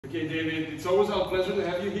Okay, David, it's always our pleasure to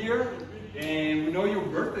have you here. And we know your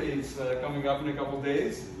birthday is coming up in a couple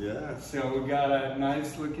days. Yeah. So we got a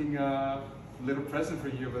nice looking little present for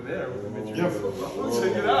you over there. Let's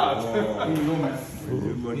check it out.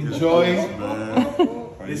 Enjoy.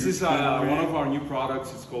 This is one of our new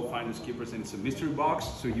products. It's called Finders Keepers, and it's a mystery box.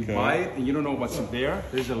 So you buy it and you don't know what's in there.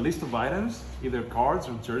 There's a list of items, either cards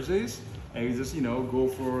or jerseys, and you just, you know, go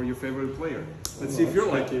for your favorite player. Let's see if you're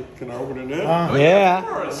like it. Can I open it now? Yeah. Of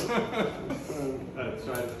course. Try using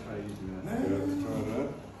that. Yeah, let's try that.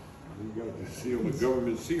 You got the seal, the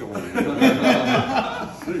government seal on it.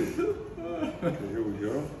 Let's see. Okay, here we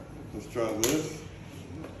go. Let's try this.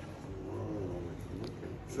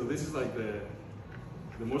 So this is like the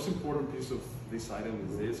most important piece of this item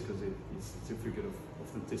is this, because it's a certificate of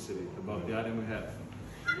authenticity about the item we have.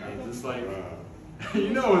 And it's just like, you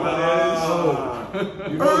know what that is.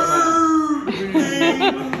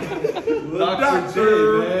 Dr. J,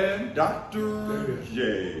 man. Dr.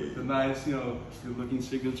 J. The nice, you know, good looking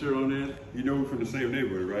signature on it. You know we're from the same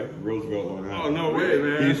neighborhood, right? Roosevelt, Long Island. Oh, no way,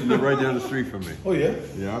 man. He's right down the street from me. Oh yeah?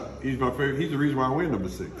 Yeah. He's my favorite. He's the reason why I wear number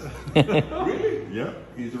 6. Really? Yeah.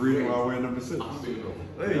 He's the reason why I wear number 6.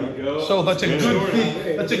 There you go. So that's a good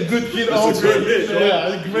kid. That's a good kid That's also. a good hit. Yeah,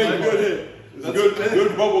 that's a great That's a good hit. It's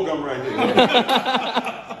good bubble gum right here.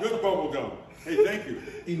 Good bubble gum. Hey, thank you.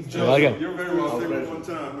 Enjoy. Like it. You're very well. Stay with one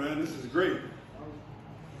time, man. This is great.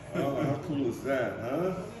 Oh, how cool is that,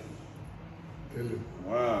 huh?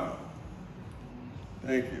 Wow.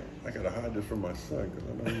 Thank you. I gotta hide this from my son because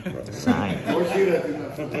I know he's probably. Sign.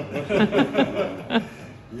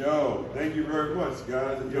 Yo, thank you very much,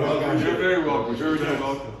 guys. You're very welcome. You're very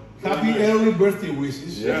welcome. Happy early birthday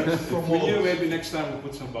wishes. Yes. From For all you, of us. maybe next time we'll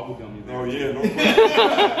put some bubble gum in there. Oh yeah, no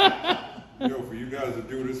problem. Yo, for you guys to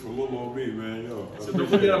do this for little old me, man. Yo. So don't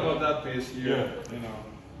forget about that piece here. Yeah. You know.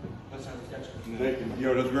 Thank you.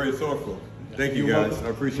 Yo, that's very thoughtful. Thank you guys. I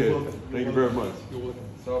appreciate it. Thank you very much.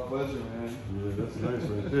 It's our pleasure, man. Yeah, that's nice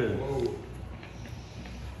right there.